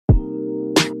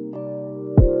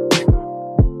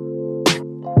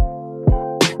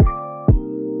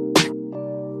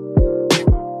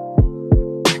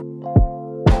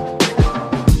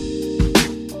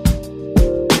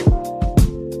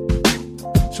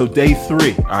So day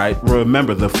 3, all right,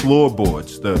 remember the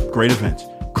floorboards, the great events,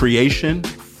 creation,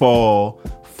 fall,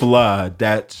 flood.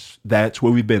 That's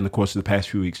where we've been in the course of the past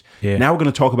few weeks. Yeah. Now we're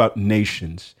going to talk about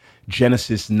nations,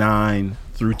 Genesis 9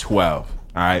 through 12, all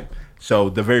right?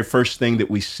 So the very first thing that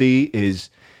we see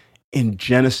is in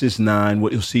Genesis 9,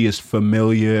 what you'll see is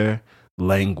familiar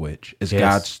language. As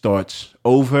God starts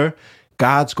over,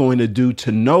 God's going to do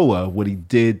to Noah what he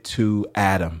did to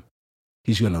Adam.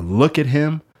 He's going to look at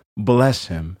him, bless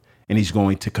him, and he's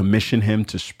going to commission him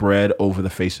to spread over the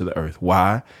face of the earth.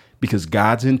 Why? Because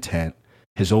God's intent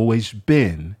has always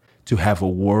been to have a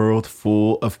world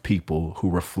full of people who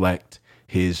reflect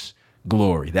his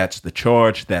glory. That's the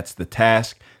charge. That's the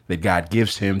task that God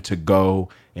gives him to go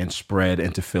and spread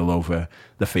and to fill over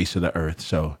the face of the earth.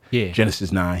 So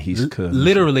Genesis 9, he's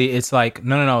literally, it's like,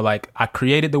 no. Like I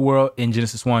created the world in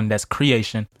Genesis 1. That's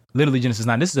creation. Literally Genesis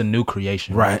 9. This is a new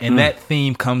creation. Right. And that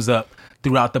theme comes up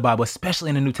throughout the Bible, especially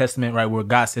in the New Testament, right? Where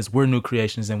God says we're new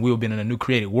creations and we've been in a new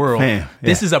created world.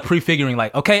 This is a prefiguring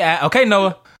like, okay,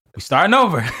 Noah, we starting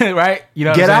over, right? You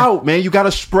know, get out, man. You got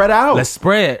to spread out. Let's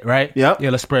spread, right? Yep. Yeah,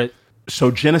 let's spread.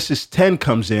 So Genesis 10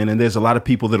 comes in, and there's a lot of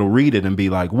people that'll read it and be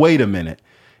like, wait a minute.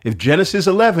 If Genesis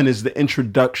 11 is the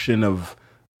introduction of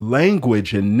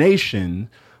language and nation,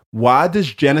 why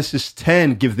does Genesis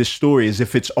 10 give this story as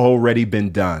if it's already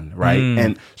been done, right?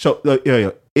 And so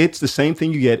it's the same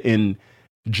thing you get in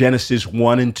Genesis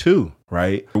 1 and 2,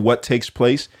 right? What takes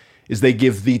place is they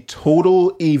give the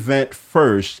total event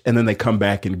first, and then they come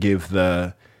back and give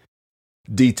the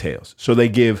details. So they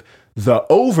give the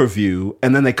overview,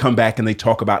 and then they come back and they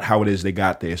talk about how it is they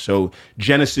got there. So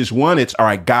Genesis 1, it's all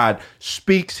right, God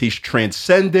speaks, he's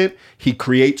transcendent, he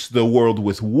creates the world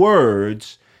with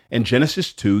words. And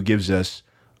Genesis 2 gives us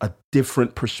a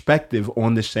different perspective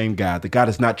on the same God. That God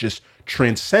is not just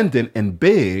transcendent and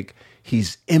big,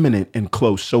 he's immanent and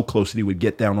close, so close that he would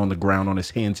get down on the ground on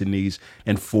his hands and knees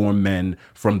and form men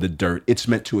from the dirt. It's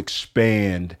meant to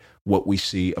expand what we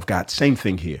see of God. Same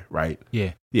thing here, right?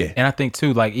 Yeah. Yeah. And I think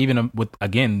too, like even with,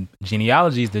 again,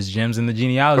 genealogies, there's gems in the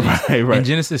genealogies. Right. In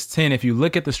Genesis 10, if you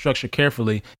look at the structure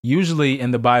carefully, usually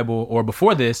in the Bible or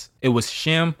before this, it was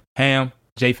Shem, Ham,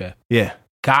 Japheth. Yeah.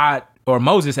 God or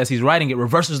Moses, as he's writing it,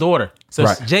 reverses the order. So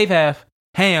it's Japheth,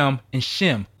 Ham, and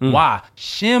Shem. Why?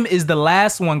 Shem is the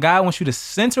last one. God wants you to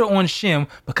center on Shem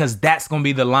because that's going to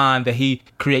be the line that he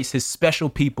creates his special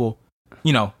people,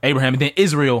 you know, Abraham, and then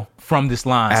Israel from this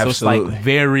line. Absolutely. So it's like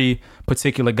very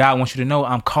particular. God wants you to know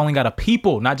I'm calling out a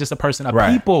people, not just a person,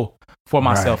 a people for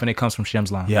myself. And it comes from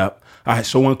Shem's line. Yep. All right.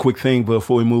 So one quick thing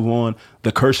before we move on,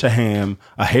 the curse of Ham,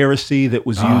 a heresy that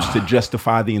was used to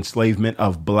justify the enslavement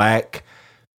of black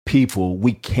people.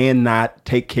 We cannot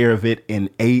take care of it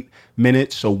in 8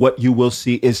 minutes. So what you will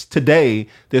see is today,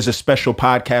 there's a special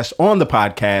podcast on the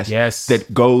podcast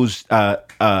that goes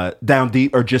down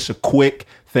deep, or just a quick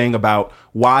thing about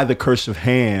why the curse of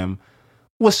Ham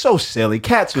was so silly.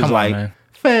 Cats was like,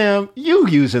 fam, you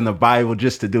using the Bible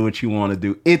just to do what you want to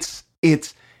do. It's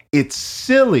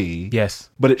silly.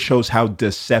 Yes. But it shows how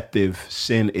deceptive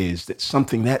sin is, that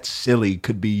something that silly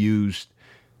could be used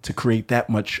to create that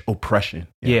much oppression.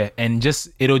 Yeah. And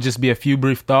it'll just be a few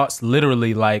brief thoughts.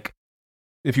 Literally, like,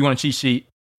 if you want a cheat sheet,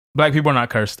 black people are not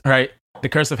cursed, right? The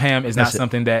curse of Ham is not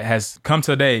something that has come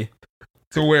today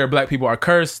to where black people are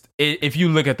cursed. If you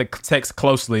look at the text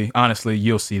closely, honestly,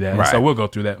 you'll see that. Right. So we'll go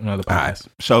through that in another podcast.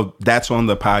 Right. So that's on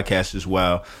the podcast as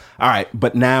well. All right.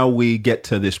 But now we get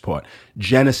to this part.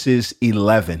 Genesis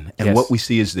 11. And what we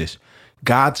see is this.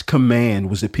 God's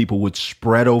command was that people would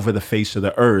spread over the face of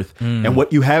the earth. And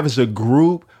what you have is a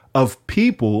group of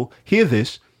people, hear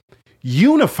this,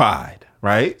 unified,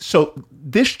 right? So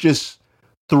this just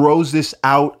throws this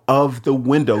out of the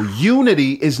window.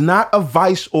 Unity is not a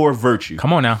vice or a virtue.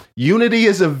 Come on now. Unity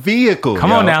is a vehicle.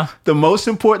 Come on now. The most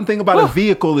important thing about a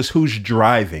vehicle is who's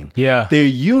driving. Yeah. Their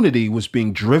unity was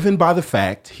being driven by the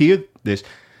fact, hear this,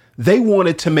 they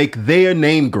wanted to make their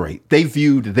name great. They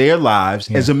viewed their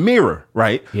lives as a mirror,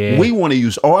 right? Yeah. We want to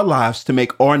use our lives to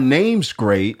make our names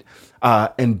great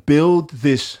and build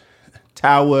this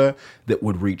tower that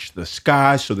would reach the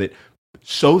sky so that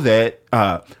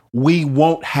we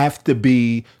won't have to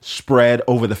be spread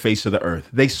over the face of the earth.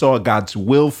 They saw God's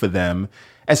will for them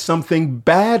as something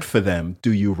bad for them.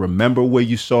 Do you remember where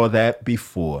you saw that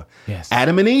before? Yes.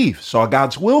 Adam and Eve saw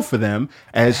God's will for them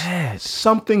as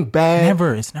something bad.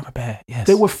 It's never bad. Yes.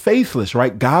 They were faithless,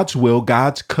 right? God's will,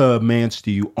 God's commands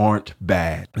to you aren't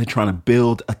bad. They're trying to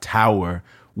build a tower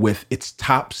with its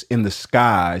tops in the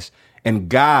skies. And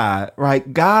God,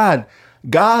 right? God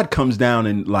comes down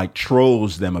and like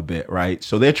trolls them a bit, right?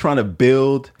 So they're trying to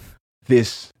build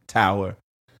this tower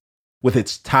with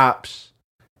its tops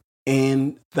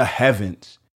in the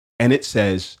heavens. And it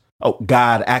says, oh,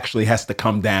 God actually has to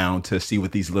come down to see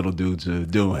what these little dudes are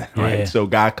doing, right? Yeah. So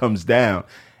God comes down,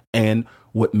 and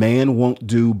what man won't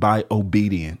do by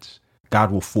obedience,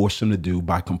 God will force him to do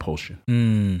by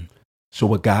compulsion. So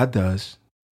what God does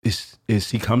is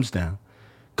he comes down,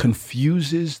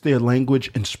 confuses their language,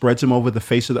 and spreads them over the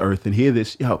face of the earth. And hear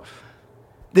this,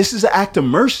 this is an act of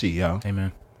mercy,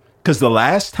 Amen. Because the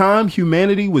last time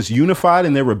humanity was unified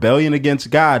in their rebellion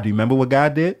against God, do you remember what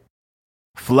God did?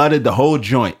 Flooded the whole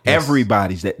joint. Yes.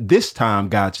 Everybody's that. This time,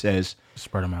 God says,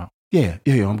 spread them out. Yeah,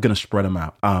 I'm going to spread them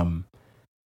out.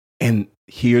 And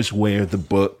here's where the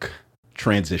book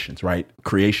transitions, right?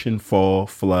 Creation, fall,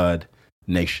 flood,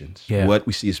 nations. Yeah. What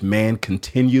we see is man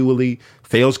continually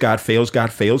fails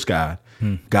God.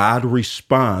 God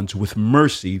responds with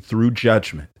mercy through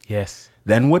judgment. Yes.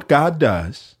 Then what God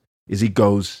does is he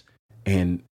goes,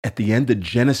 and at the end of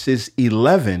Genesis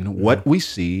 11, what we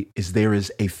see is there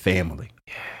is a family.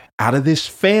 Yeah. Out of this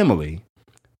family,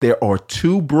 there are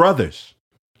two brothers,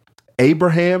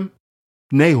 Abraham,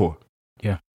 Nahor.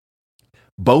 Yeah.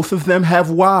 Both of them have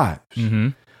wives. Mm-hmm.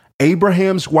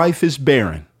 Abraham's wife is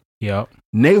barren. Yep.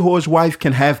 Nahor's wife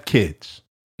can have kids.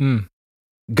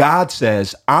 God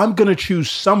says, I'm going to choose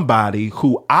somebody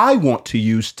who I want to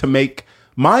use to make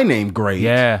my name great.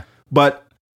 Yeah. But,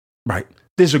 right,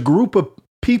 there's a group of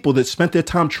people that spent their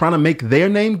time trying to make their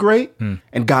name great,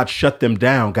 and God shut them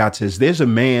down. God says, there's a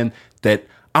man that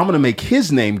I'm going to make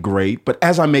his name great, but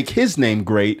as I make his name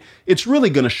great, it's really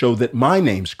going to show that my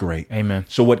name's great. Amen.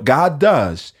 So what God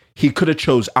does, he could have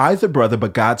chose either brother,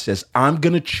 but God says, I'm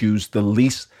going to choose the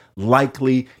least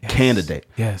likely candidate.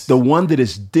 Yes. The one that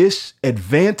is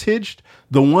disadvantaged,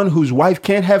 the one whose wife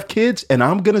can't have kids, and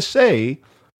I'm going to say,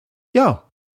 I'm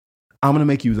going to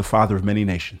make you the father of many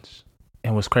nations.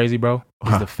 And what's crazy, bro,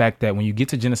 is the fact that when you get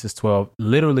to Genesis 12,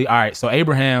 literally, all right, so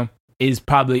Abraham is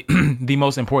probably the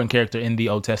most important character in the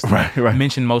Old Testament, right.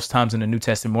 Mentioned most times in the New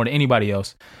Testament more than anybody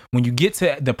else. When you get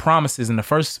to the promises in the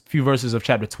first few verses of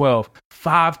chapter 12,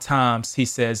 5 times he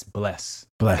says, bless.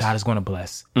 God is going to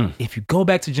bless. If you go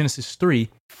back to Genesis 3,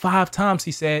 5 times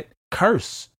he said,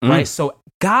 curse, right? So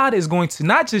God is going to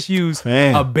not just use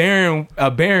a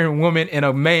barren woman and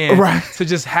a man to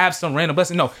just have some random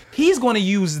blessing. No, he's going to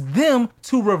use them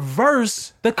to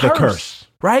reverse the curse.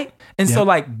 Right? And so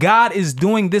like God is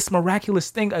doing this miraculous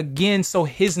thing again so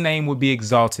his name would be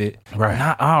exalted,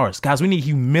 not ours. Guys, we need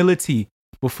humility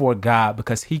before God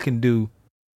because he can do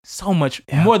so much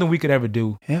more than we could ever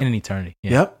do in an eternity.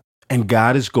 And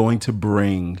God is going to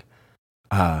bring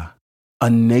a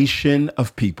nation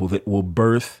of people that will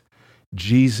birth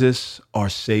Jesus, our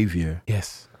Savior,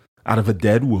 out of a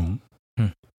dead womb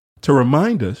to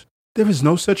remind us there is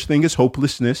no such thing as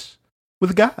hopelessness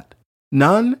with God.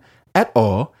 None at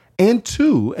all. And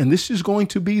 2, and this is going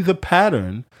to be the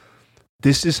pattern,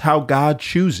 this is how God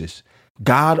chooses.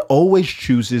 God always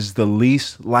chooses the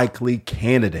least likely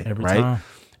candidate, every right? time.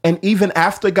 And even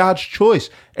after God's choice,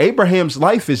 Abraham's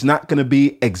life is not going to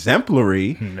be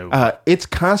exemplary. No. It's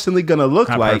constantly going to look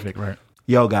Not like, perfect, right?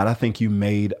 Yo, God, I think you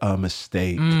made a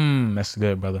mistake. That's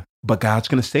good, brother. But God's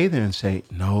going to stay there and say,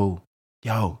 no,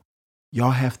 y'all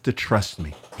have to trust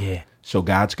me. Yeah. So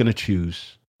God's going to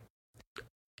choose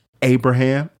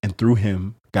Abraham, and through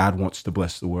him, God wants to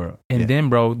bless the world. And then,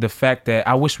 bro, the fact that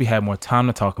I wish we had more time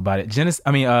to talk about it.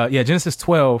 Genesis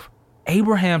 12,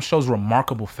 Abraham shows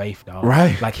remarkable faith, dog.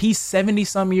 Right. Like he's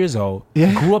 70-some years old,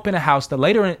 grew up in a house that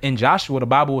later in Joshua, the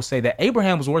Bible will say that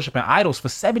Abraham was worshiping idols for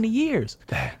 70 years.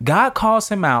 God calls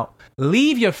him out,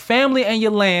 leave your family and your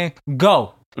land,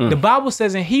 go. The Bible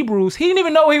says in Hebrews, he didn't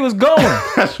even know where he was going.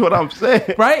 That's what I'm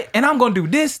saying. Right? And I'm going to do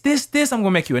this. I'm going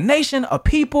to make you a nation, a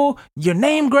people, your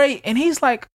name great. And he's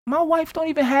like, my wife don't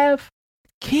even have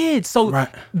kids. So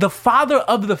the father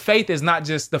of the faith is not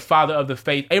just the father of the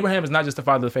faith. Abraham is not just the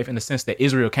father of the faith in the sense that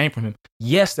Israel came from him.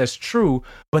 Yes, that's true.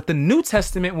 But the New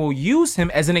Testament will use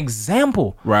him as an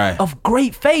example of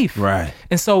great faith. Right.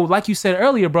 And so, like you said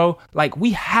earlier, bro, like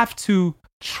we have to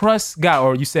trust God,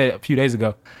 or you said a few days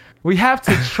ago, we have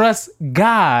to trust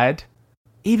God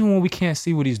even when we can't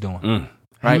see what he's doing.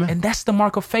 Right? Amen. And that's the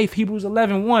mark of faith. Hebrews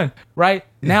 11:1, right?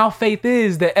 Now faith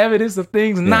is the evidence of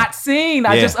things not seen.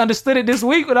 I just understood it this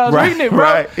week when I was reading it, bro.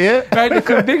 Right? The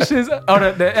convictions or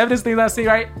the evidence things I see,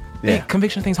 right? The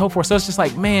conviction things hope for. So it's just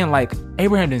like, man, like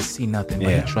Abraham didn't see nothing,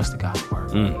 but he trusted God's word.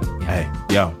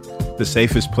 The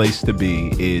safest place to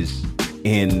be is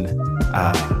in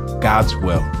God's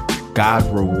will. God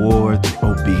rewards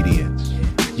obedience.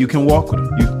 You can walk with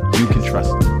him. You can trust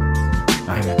him.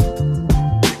 Amen.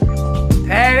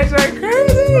 Hey, that's like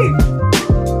crazy.